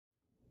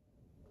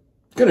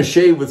Gonna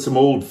shave with some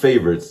old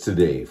favorites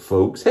today,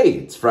 folks. Hey,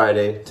 it's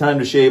Friday, time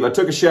to shave. I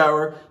took a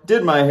shower,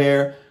 did my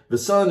hair. The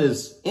sun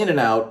is in and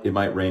out. It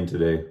might rain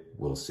today.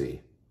 We'll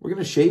see. We're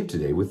gonna shave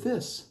today with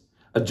this.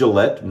 A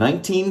Gillette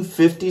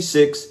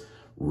 1956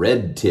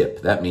 red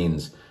tip. That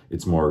means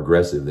it's more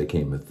aggressive. They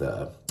came with,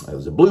 it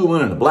was a blue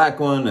one and a black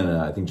one, and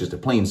I think just a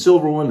plain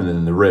silver one, and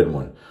then the red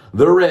one.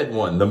 The red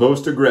one, the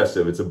most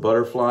aggressive. It's a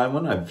butterfly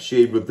one. I've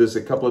shaved with this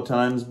a couple of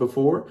times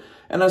before,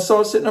 and I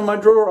saw it sitting in my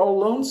drawer all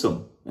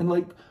lonesome. And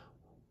like,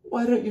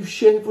 why don't you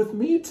shave with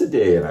me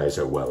today? And I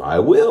said, well, I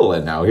will.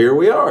 And now here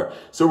we are.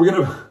 So we're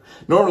going to,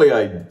 normally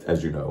I,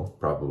 as you know,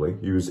 probably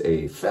use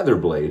a feather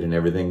blade and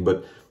everything.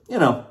 But, you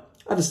know,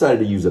 I decided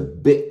to use a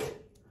Bic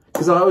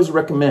because I always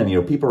recommend,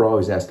 you know, people are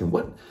always asking,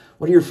 what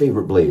are your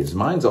favorite blades?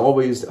 Mine's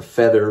always a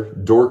feather.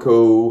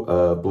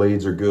 Dorco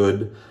blades are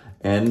good.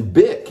 And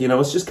Bic, you know,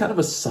 it's just kind of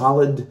a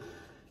solid,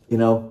 you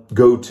know,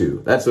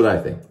 go-to. That's what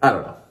I think. I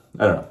don't know.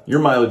 Your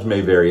mileage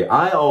may vary.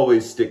 I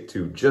always stick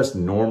to just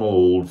normal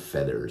old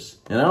feathers.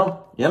 You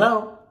know? I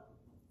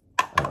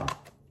don't know.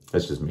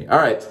 That's just me. All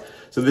right.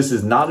 So this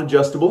is not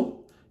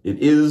adjustable. It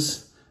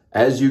is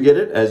as you get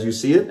it, as you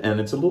see it,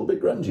 and it's a little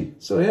bit grungy.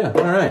 So yeah,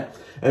 all right.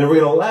 And then we're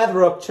going to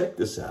lather up. Check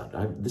this out.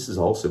 This is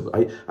also,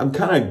 I'm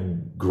kind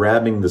of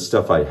grabbing the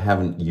stuff I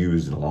haven't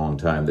used in a long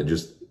time that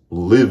just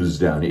lives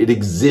down here. It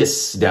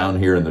exists down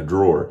here in the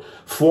drawer.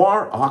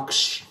 Foire och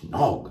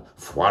snog.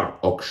 Foire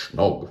och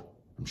snog.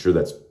 I'm sure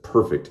that's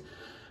perfect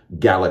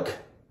Gallic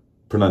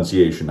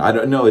pronunciation. I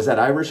don't know. Is that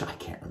Irish? I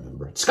can't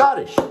remember. It's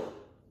Scottish.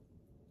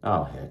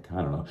 Oh, heck.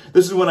 I don't know.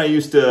 This is when I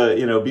used to,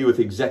 you know, be with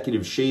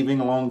Executive Shaving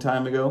a long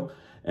time ago.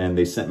 And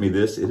they sent me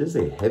this. It is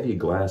a heavy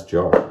glass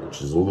jar,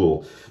 which is a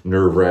little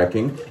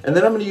nerve-wracking. And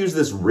then I'm going to use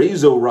this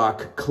Razor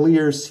Rock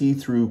clear,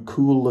 see-through,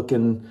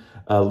 cool-looking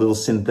little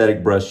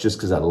synthetic brush just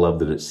because I love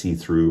that it's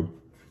see-through.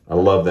 I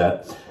love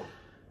that.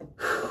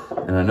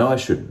 And I know I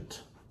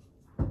shouldn't.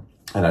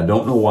 And I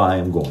don't know why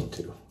I'm going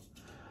to.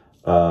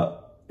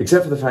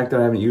 Except for the fact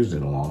that I haven't used it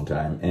in a long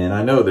time. And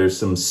I know there's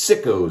some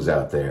sickos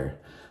out there.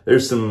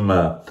 There's some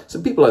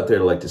people out there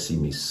that like to see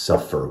me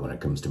suffer when it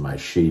comes to my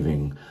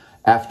shaving,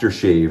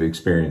 aftershave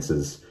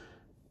experiences.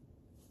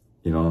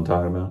 You know what I'm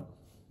talking about?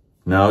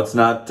 No, it's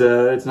not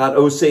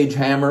Osage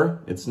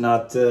Hammer. It's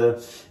not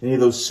any of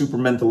those super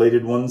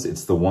mentholated ones.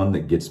 It's the one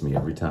that gets me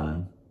every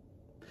time.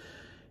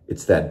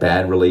 It's that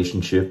bad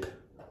relationship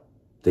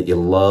that you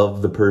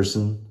love the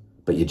person,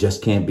 but you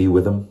just can't be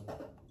with them.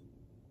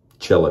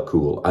 Chella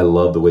Cool. I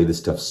love the way this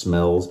stuff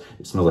smells.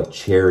 It smells like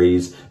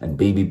cherries and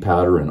baby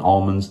powder and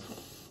almonds,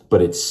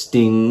 but it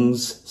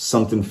stings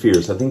something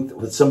fierce. I think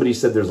somebody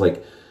said there's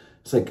like,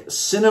 it's like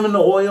cinnamon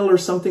oil or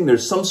something.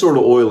 There's some sort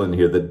of oil in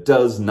here that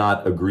does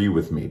not agree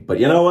with me. But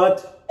you know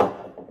what?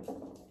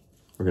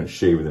 We're going to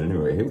shave with it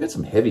anyway. Hey, we got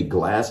some heavy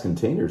glass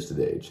containers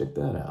today. Check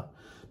that out.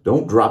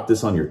 Don't drop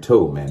this on your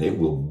toe, man. It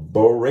will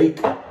break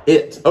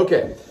it.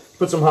 Okay.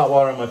 Put some hot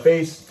water on my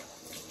face.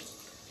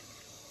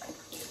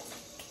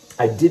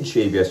 I did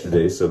shave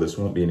yesterday, so this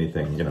won't be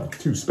anything, you know,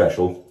 too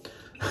special.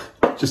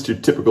 Just your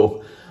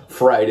typical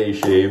Friday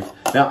shave.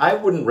 Now, I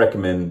wouldn't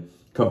recommend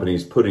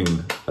companies putting,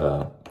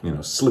 you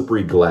know,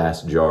 slippery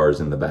glass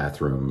jars in the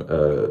bathroom.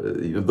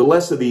 You know, the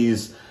less of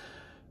these,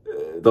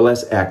 the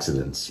less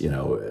accidents, you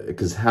know,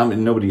 because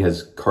nobody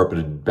has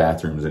carpeted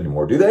bathrooms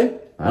anymore, do they?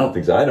 I don't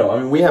think so. I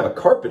mean, we have a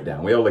carpet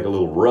down. We have like a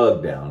little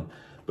rug down,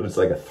 but it's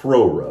like a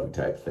throw rug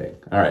type thing.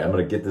 All right, I'm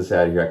going to get this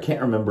out of here. I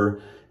can't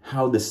remember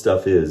how this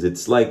stuff is.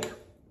 It's like,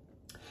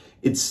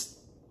 it's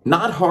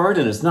not hard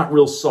and it's not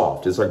real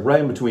soft. It's like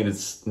right in between.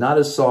 It's not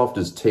as soft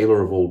as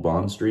Taylor of Old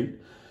Bond Street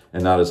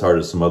and not as hard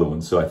as some other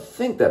ones. So I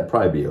think that'd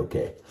probably be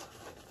okay.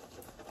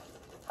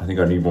 I think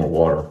I need more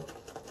water.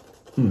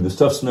 This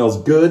stuff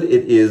smells good.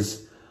 It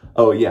is,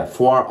 oh yeah,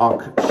 Foire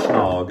och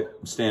snog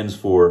stands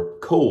for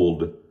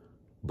cold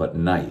but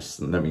nice.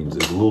 And that means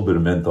there's a little bit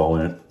of menthol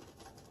in it.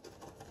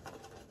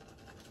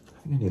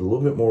 I think I need a little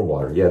bit more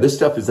water. Yeah, this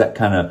stuff is that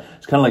kind of,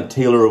 it's kind of like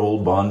Taylor of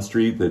Old Bond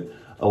Street, that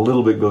a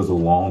little bit goes a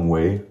long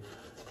way.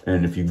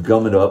 And if you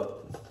gum it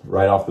up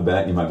right off the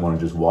bat, you might want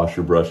to just wash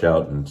your brush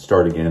out and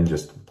start again.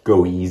 Just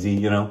go easy,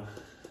 you know.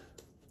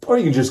 Or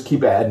you can just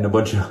keep adding a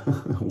bunch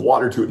of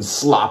water to it and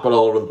slop it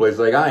all over the place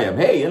like I am.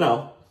 Hey, you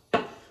know,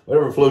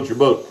 whatever floats your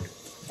boat.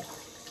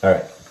 All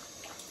right.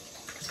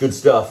 It's good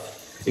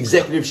stuff.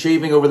 Executive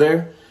Shaving over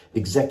there.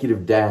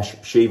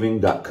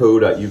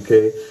 executive-shaving.co.uk.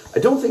 I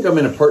don't think I'm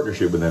in a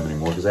partnership with them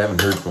anymore because I haven't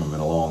heard from them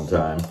in a long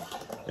time.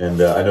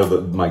 And I know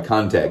that my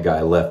contact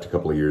guy left a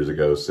couple of years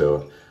ago,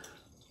 so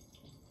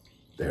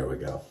there we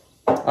go.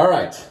 All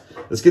right,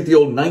 let's get the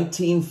old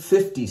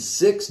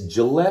 1956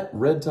 Gillette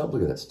red top.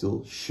 Look at that,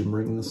 still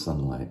shimmering in the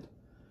sunlight.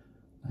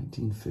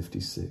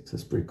 1956,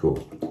 that's pretty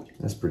cool.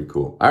 That's pretty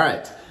cool. All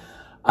right,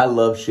 I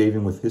love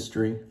shaving with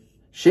history.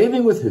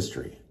 Shaving with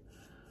history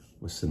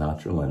with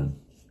Sinatra and Lennon.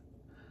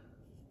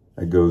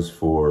 That goes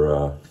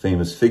for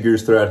famous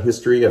figures throughout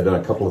history. I've done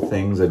a couple of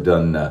things. I've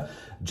done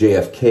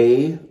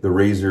JFK, the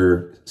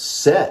razor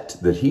set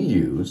that he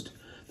used,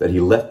 that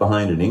he left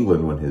behind in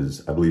England when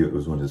his, I believe it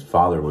was when his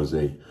father was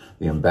the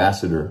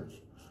ambassador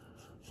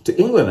to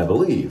England, I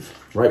believe,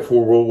 right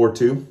before World War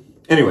II.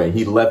 Anyway,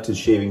 he left his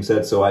shaving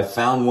set, so I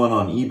found one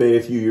on eBay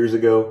a few years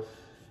ago.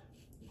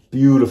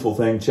 Beautiful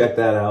thing, check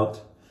that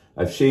out.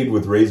 I've shaved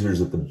with razors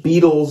that the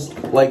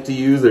Beatles like to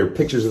use. There are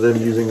pictures of them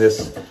using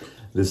this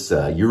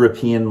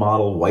European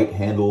model,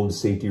 white-handled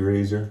safety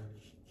razor.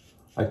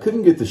 I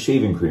couldn't get the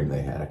shaving cream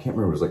they had. I can't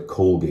remember, it was like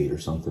Colgate or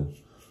something.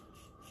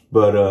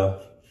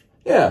 But,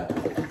 yeah,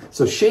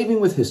 so shaving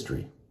with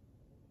history.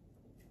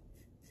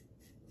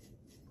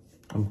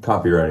 I'm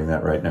copywriting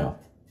that right now.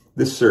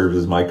 This serves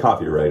as my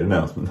copyright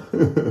announcement.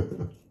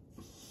 In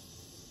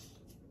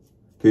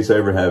case I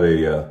ever have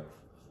a,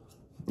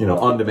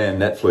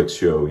 on-demand Netflix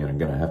show, I'm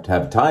going to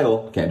have a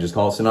title. Can't just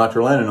call it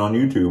Sinatra Lennon on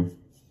YouTube.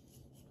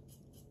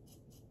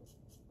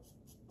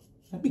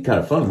 That'd be kind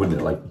of fun, wouldn't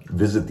it? Like,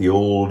 visit the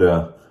old,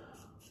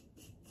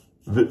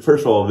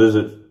 first of all,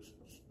 visit,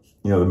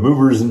 the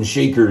movers and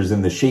shakers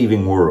in the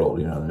shaving world.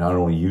 Not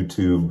only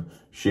YouTube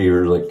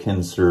shavers like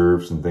Ken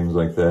Surfs and things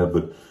like that,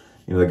 but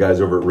the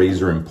guys over at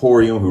Razor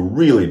Emporium who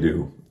really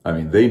do. I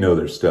mean, they know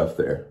their stuff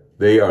there.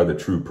 They are the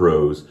true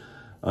pros.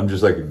 I'm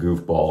just like a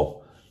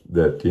goofball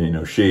that,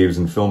 shaves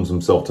and films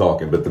himself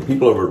talking. But the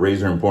people over at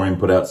Razor Emporium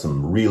put out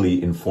some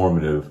really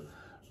informative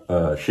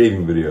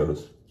shaving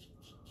videos.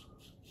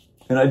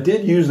 And I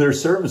did use their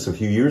service a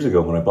few years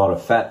ago when I bought a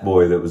Fat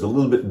Boy that was a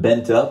little bit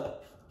bent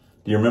up.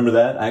 Do you remember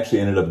that? I actually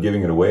ended up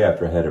giving it away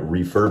after I had it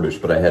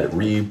refurbished, but I had it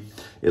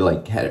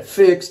had it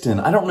fixed, and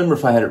I don't remember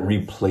if I had it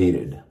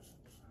replated.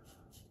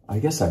 I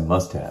guess I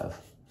must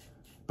have.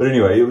 But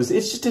anyway, it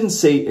just didn't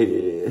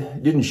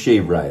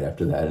shave right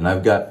after that. And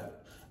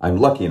I'm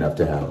lucky enough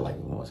to have like,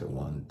 what was it?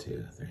 1,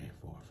 2, 3,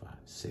 4, 5,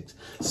 6.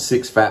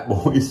 6 Fat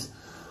Boys.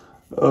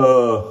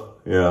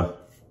 Yeah.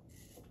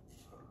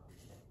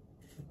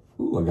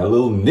 Ooh, I got a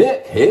little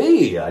nick.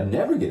 Hey, I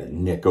never get a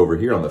nick over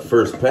here on the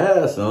first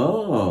pass.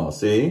 Oh,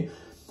 see?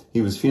 He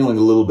was feeling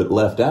a little bit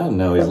left out, and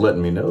now he's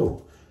letting me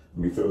know.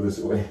 Let me throw this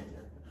away.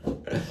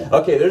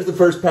 Okay, there's the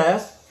first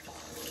pass.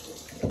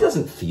 It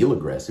doesn't feel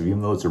aggressive,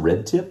 even though it's a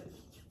red tip.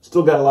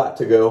 Still got a lot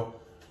to go.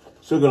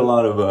 Still got a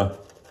lot of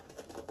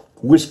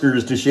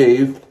whiskers to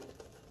shave.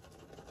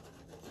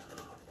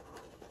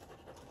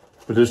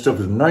 But this stuff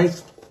is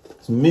nice.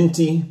 It's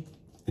minty.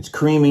 It's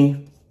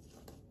creamy.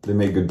 They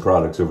make good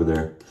products over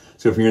there.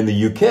 So if you're in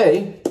the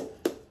UK,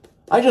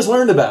 I just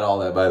learned about all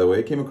that, by the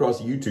way. Came across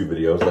a YouTube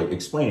video. It was like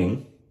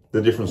explaining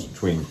the difference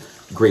between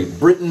Great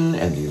Britain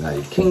and the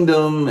United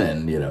Kingdom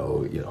and,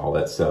 all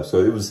that stuff.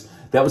 So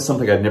that was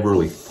something I'd never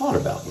really thought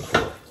about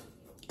before.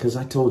 Because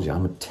I told you,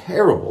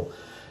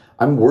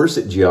 I'm worse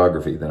at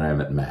geography than I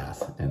am at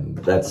math. And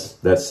that's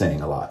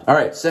saying a lot. All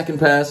right, second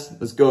pass.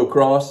 Let's go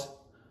across.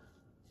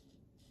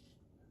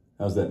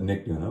 How's that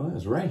nick doing? Oh, it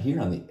was right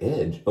here on the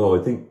edge. Oh,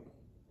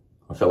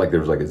 I felt like there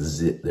was like a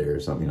zit there or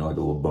something, like a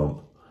little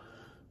bump.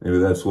 Maybe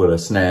that's what I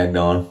snagged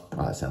on.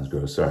 Oh, that sounds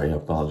gross. Sorry, I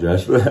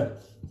apologize for that.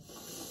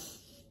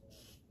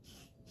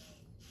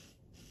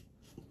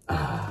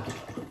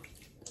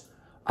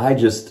 I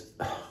just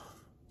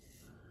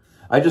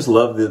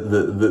love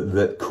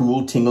the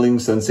cool tingling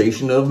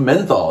sensation of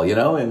menthol,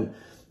 and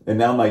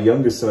now my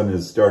youngest son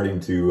is starting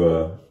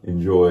to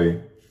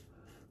enjoy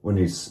when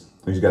he's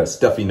got a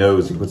stuffy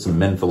nose. He puts some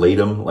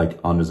mentholatum like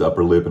on his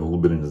upper lip and a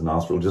little bit in his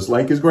nostril, just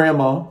like his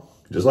grandma,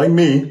 just like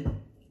me.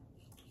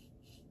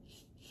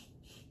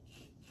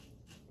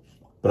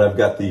 But I've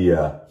got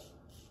the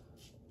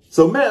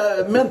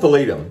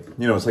mentholatum,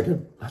 it's like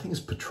I think it's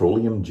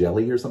petroleum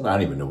jelly or something. I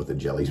don't even know what the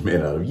jelly's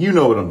made out of. You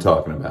know what I'm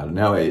talking about.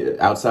 Now,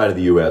 outside of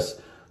the U.S.,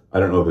 I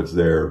don't know if it's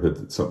there, if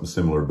it's something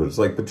similar, but it's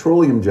like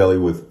petroleum jelly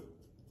with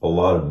a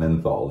lot of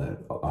menthol in it.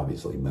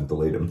 Obviously,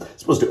 mentholatum.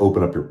 It's supposed to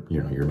open up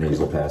your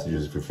nasal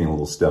passages if you're feeling a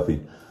little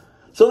stuffy.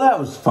 So that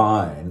was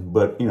fine,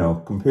 but,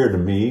 compared to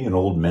me, an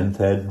old menth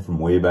head from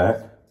way back,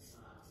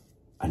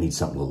 I need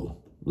something a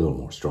little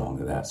more strong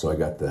than that. So I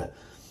got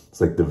it's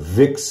like the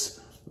Vicks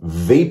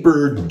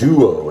Vapor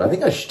Duo. I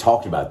think I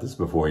talked about this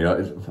before.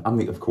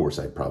 Of course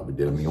I probably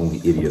did. I'm the only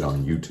idiot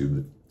on YouTube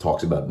that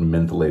talks about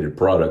mentholated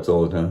products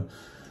all the time.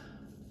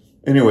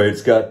 Anyway,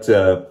 it's got,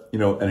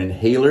 an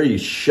inhaler. You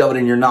shove it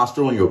in your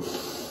nostril and you go,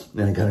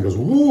 and it kind of goes,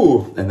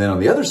 woo. And then on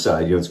the other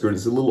side, it's a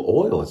little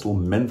oil. It's a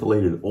little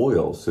mentholated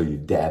oil. So you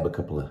dab a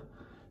couple of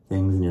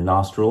things in your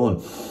nostril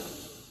and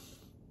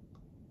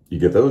you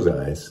get those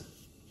eyes.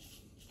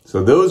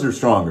 So those are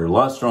stronger, a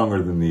lot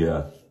stronger than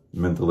the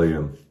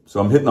mentholatum. So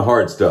I'm hitting the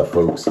hard stuff,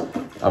 folks.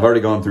 I've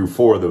already gone through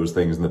 4 of those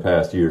things in the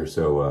past year.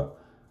 So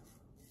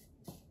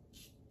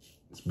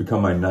it's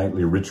become my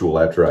nightly ritual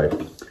after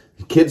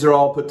kids are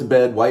all put to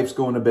bed, wife's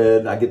going to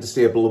bed. I get to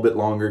stay up a little bit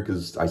longer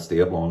because I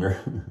stay up longer.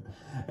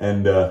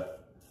 And I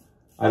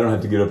don't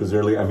have to get up as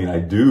early. I mean, I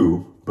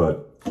do,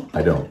 but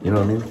I don't. You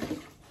know what I mean?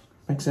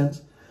 Makes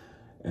sense?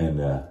 And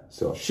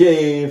so I'll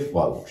shave.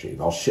 Well, I won't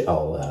shave.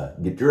 I'll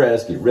get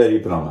dressed, get ready,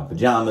 put on my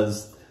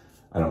pajamas.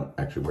 I don't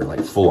actually wear like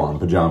full-on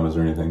pajamas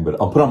or anything,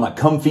 but I'll put on my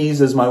comfies,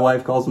 as my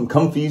wife calls them.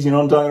 Comfies, you know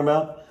what I'm talking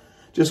about?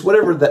 Just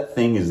whatever that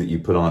thing is that you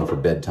put on for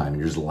bedtime and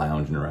you're just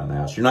lounging around the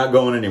house. You're not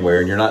going anywhere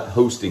and you're not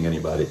hosting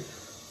anybody.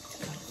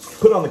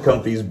 put on the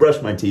comfies, brush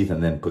my teeth,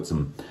 and then put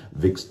some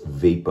Vicks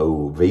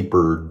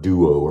Vapor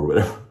Duo or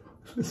whatever.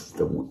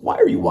 Why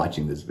are you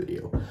watching this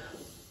video?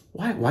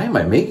 Why am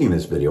I making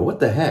this video? What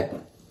the heck?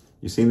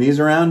 You seen these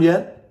around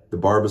yet? The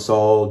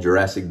Barbasol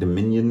Jurassic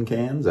Dominion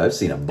cans? I've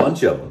seen a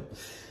bunch of them.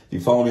 If you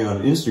follow me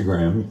on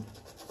Instagram,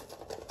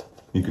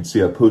 you can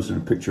see I posted a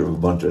picture of a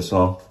bunch I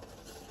saw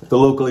at the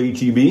local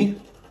HEB,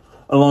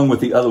 along with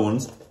the other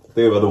ones.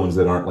 They have other ones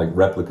that aren't like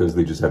replicas,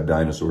 they just have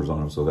dinosaurs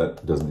on them, so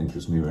that doesn't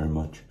interest me very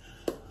much.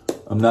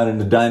 I'm not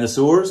into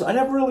dinosaurs. I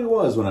never really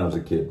was when I was a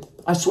kid.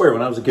 I swear,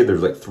 when I was a kid, there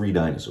was like 3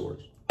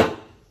 dinosaurs.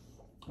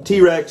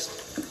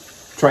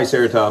 T-Rex,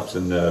 Triceratops,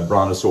 and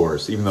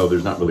Brontosaurus, even though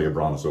there's not really a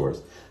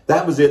Brontosaurus.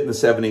 That was it in the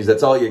 70s.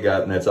 That's all you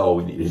got, and that's all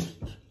we needed.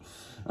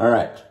 All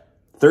right.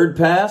 Third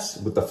pass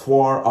with the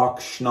Four Ock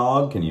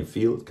Schnog. Can you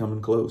feel it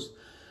coming close?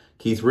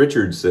 Keith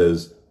Richards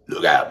says,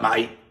 "Look out,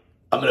 mate.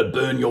 I'm going to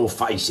burn your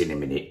face in a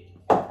minute."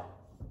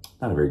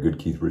 Not a very good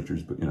Keith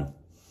Richards, but you know.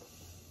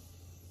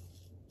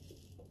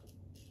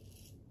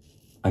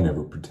 I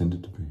never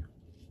pretended to be.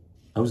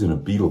 I was in a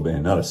Beatle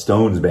band, not a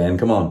Stones band.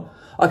 Come on.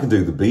 I can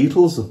do the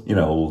Beatles, you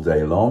know, all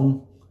day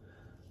long.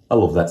 I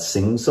love that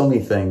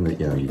sing-songy thing that,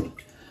 you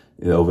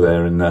know, over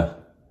there in the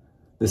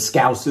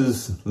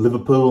Scousers,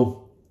 Liverpool.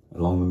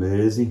 Along the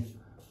Mersey.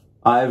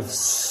 I've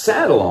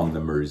sat along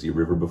the Mersey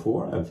River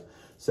before. I've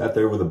sat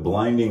there with a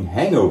blinding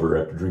hangover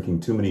after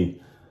drinking too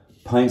many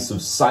pints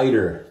of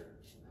cider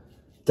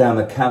down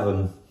the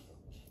Cavern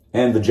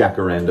and the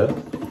Jacaranda,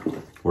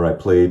 where I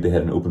played. They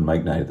had an open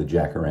mic night at the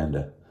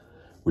Jacaranda,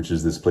 which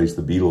is this place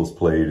the Beatles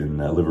played in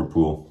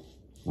Liverpool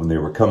when they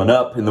were coming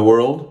up in the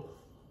world.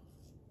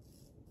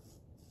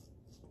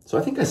 So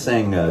I think I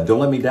sang Don't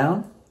Let Me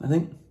Down, I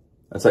think.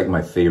 That's like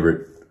my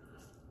favorite.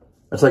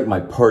 That's like my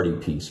party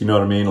piece, you know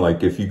what I mean?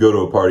 Like if you go to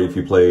a party, if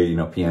you play, you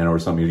know, piano or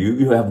something,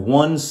 you have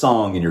one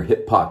song in your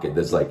hip pocket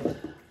that's like,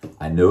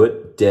 I know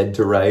it dead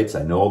to rights,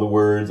 I know all the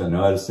words, I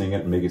know how to sing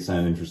it and make it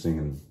sound interesting,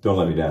 and Don't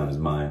Let Me Down is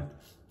mine.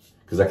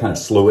 Because I kind of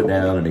slow it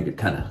down and make it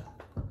kind of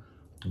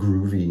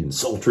groovy and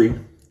sultry.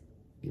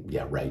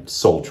 Yeah, right,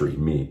 sultry,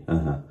 me,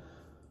 I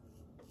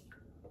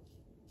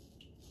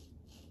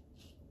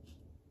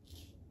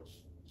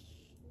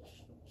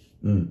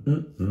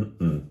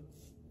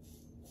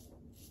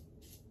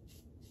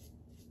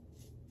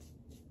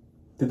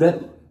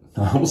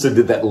almost said,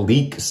 did that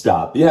leak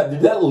stop? Yeah,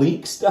 did that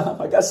leak stop?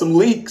 I got some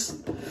leaks.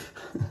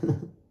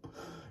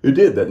 It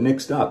did, that Nick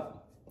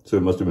stopped. So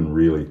it must have been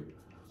really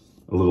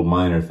a little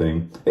minor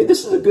thing. Hey,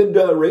 this is a good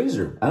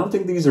razor. I don't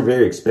think these are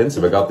very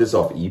expensive. I got this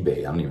off eBay.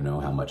 I don't even know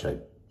how much I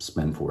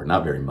spent for it.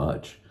 Not very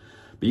much.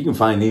 But you can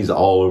find these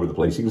all over the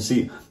place. You can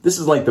see, this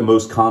is like the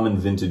most common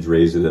vintage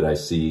razor that I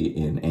see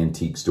in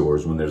antique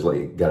stores when there's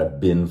like, got a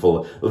bin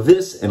full of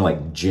this and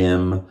like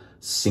gem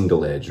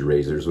single edge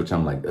razors, which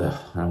I'm like,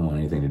 ugh, I don't want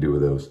anything to do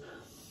with those.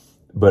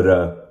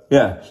 But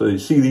yeah, so you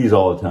see these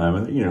all the time,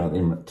 and you know,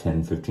 they're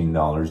 $10,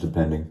 $15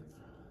 depending,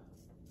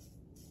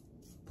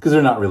 because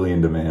they're not really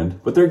in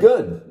demand, but they're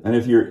good. And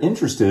if you're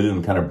interested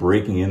in kind of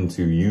breaking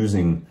into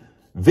using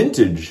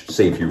vintage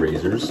safety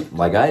razors,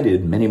 like I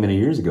did many, many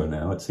years ago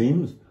now, it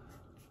seems,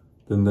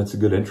 then that's a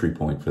good entry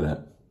point for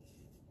that.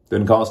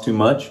 Doesn't cost too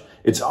much.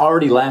 It's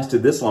already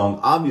lasted this long,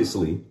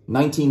 obviously,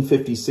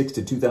 1956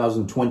 to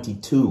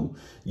 2022.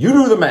 You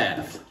do the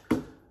math.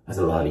 That's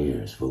a lot of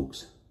years,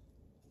 folks.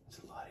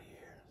 That's a lot of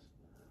years.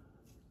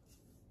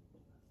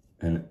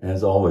 And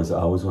as always, I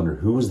always wonder,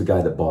 who was the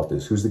guy that bought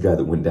this? Who's the guy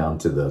that went down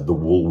to the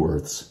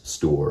Woolworths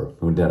store,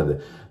 went down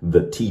to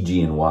the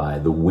TG&Y,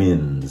 the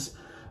Wynn's,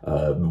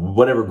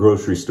 whatever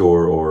grocery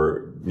store,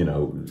 or, you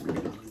know,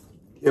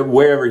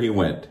 wherever he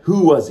went?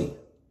 Who was he?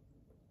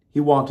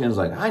 He walked in and was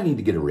like, I need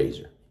to get a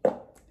razor.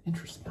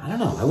 Interesting. I don't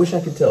know. I wish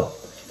I could tell.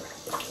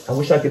 I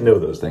wish I could know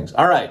those things.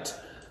 All right.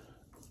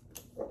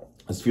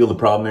 Let's feel the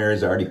problem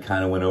areas. I already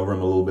kind of went over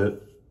them a little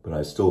bit, but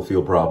I still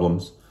feel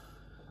problems.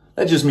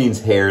 That just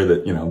means hair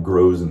that, you know,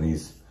 grows in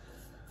these.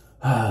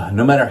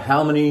 No matter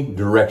how many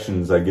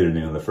directions I get it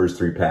in the first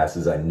 3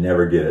 passes, I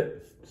never get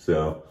it.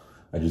 So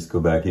I just go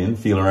back in,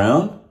 feel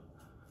around.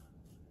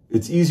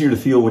 It's easier to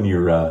feel when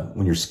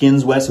your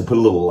skin's wet, so put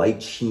a little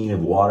light sheen of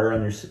water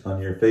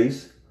on your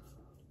face.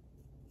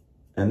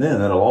 And then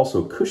that'll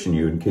also cushion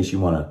you in case you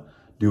want to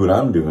do what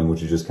I'm doing,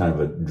 which is just kind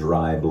of a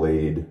dry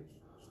blade.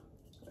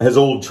 As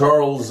old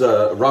Charles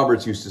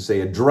Roberts used to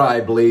say, a dry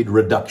blade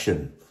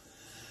reduction.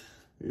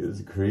 He is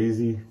a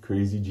crazy,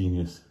 crazy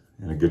genius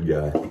and a good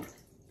guy.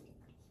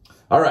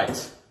 All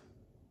right.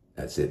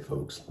 That's it,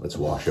 folks. Let's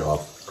wash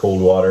off.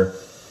 Cold water.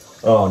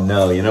 Oh,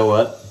 no. You know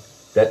what?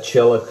 That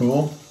Chella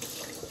Cool.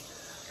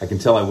 I can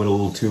tell I went a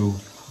little too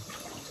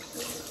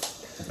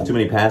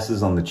many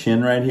passes on the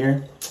chin right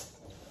here.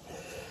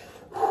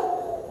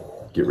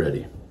 Get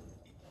ready.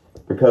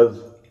 Because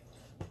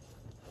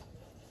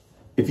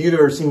if you've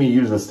ever seen me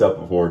use this stuff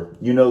before,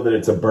 you know that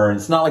it's a burn.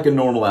 It's not like a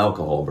normal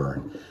alcohol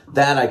burn.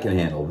 That I can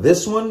handle.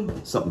 This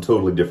one, something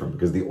totally different,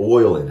 because the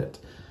oil in it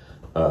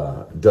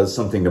does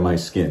something to my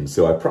skin.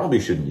 So I probably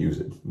shouldn't use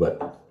it,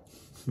 but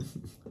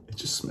it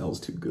just smells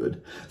too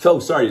good. So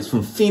sorry, it's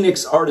from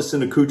Phoenix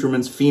Artisan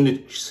Accoutrements,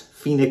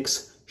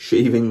 Phoenix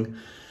Shaving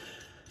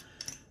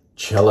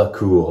Chella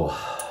Cool.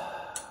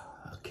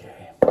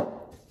 Okay.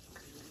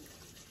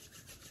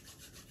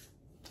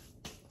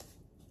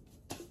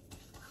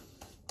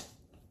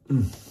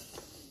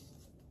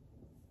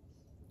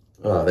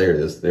 Oh, there it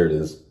is. There it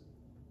is.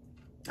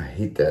 I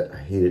hate that. I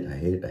hate it. I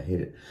hate it. I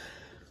hate it.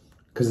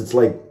 Because it's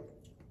like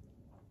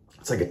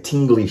a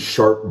tingly,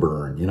 sharp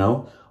burn, you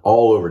know?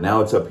 All over.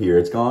 Now it's up here.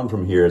 It's gone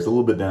from here. It's a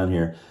little bit down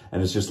here.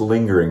 And it's just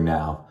lingering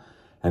now.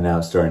 And now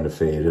it's starting to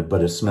fade.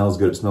 But it smells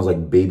good. It smells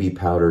like baby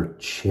powder,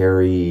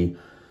 cherry,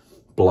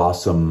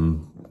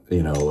 blossom,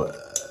 you know,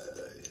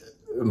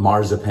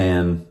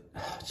 marzipan.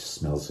 It just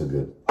smells so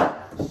good.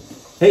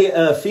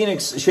 Hey,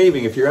 Phoenix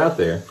Shaving, if you're out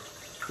there,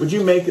 would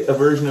you make a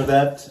version of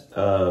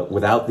that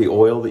without the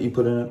oil that you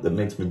put in it that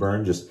makes me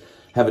burn? Just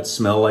have it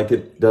smell like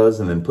it does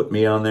and then put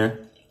me on there?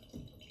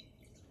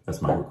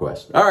 That's my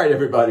request. All right,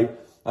 everybody.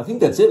 I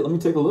think that's it. Let me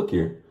take a look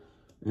here.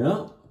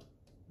 Yeah.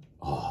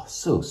 Oh,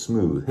 so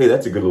smooth. Hey,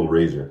 that's a good little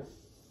razor.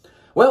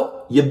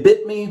 Well, you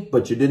bit me,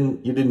 but you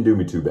didn't do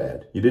me too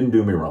bad. You didn't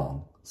do me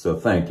wrong. So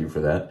thank you for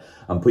that.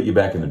 I'm putting you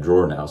back in the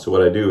drawer now. So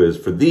what I do is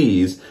for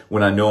these,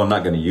 when I know I'm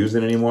not going to use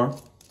it anymore,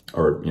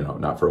 or, you know,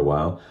 not for a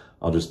while,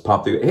 I'll just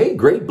pop the, hey,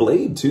 great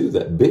blade too.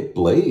 That big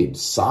blade,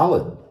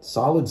 solid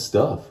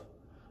stuff.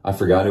 I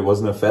forgot it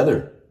wasn't a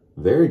feather.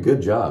 Very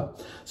good job.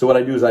 So what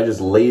I do is I just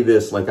lay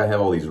this, like I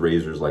have all these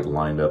razors like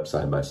lined up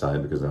side by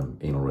side because I'm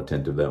anal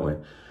retentive that way.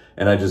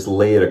 And I just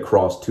lay it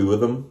across two of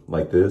them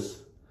like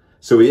this.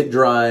 So it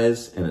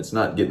dries and it's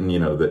not getting, you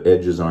know, the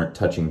edges aren't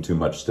touching too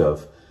much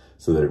stuff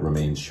so that it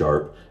remains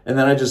sharp. And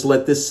then I just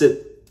let this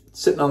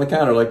sitting on the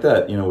counter like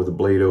that, you know, with the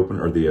blade open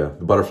or the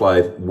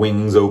butterfly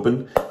wings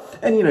open.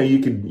 And, you know, you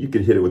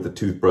could hit it with a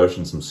toothbrush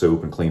and some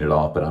soap and clean it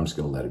off, but I'm just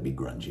going to let it be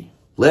grungy.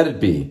 Let it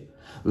be.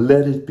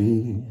 Let it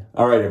be.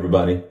 All right,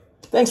 everybody.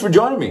 Thanks for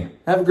joining me.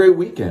 Have a great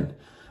weekend.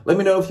 Let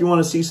me know if you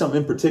want to see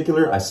something in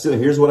particular.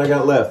 Here's what I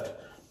got left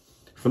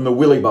from the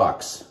Willy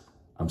box.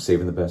 I'm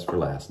saving the best for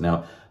last.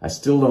 Now, I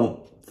still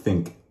don't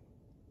think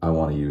I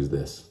want to use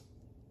this.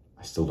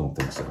 I still don't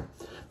think so.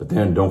 But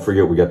then don't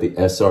forget, we got the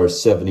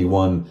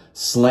SR71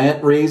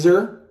 slant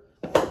razor.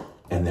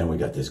 And then we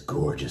got this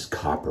gorgeous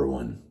copper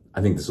one.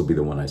 I think this will be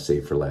the one I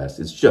save for last.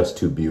 It's just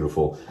too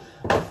beautiful.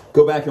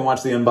 Go back and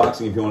watch the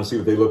unboxing if you want to see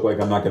what they look like.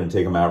 I'm not going to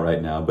take them out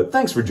right now. But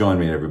thanks for joining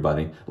me,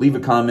 everybody. Leave a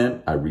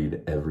comment. I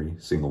read every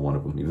single one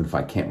of them. Even if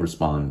I can't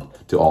respond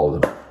to all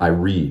of them, I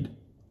read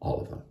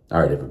all of them.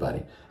 All right,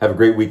 everybody. Have a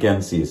great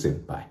weekend. See you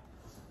soon. Bye.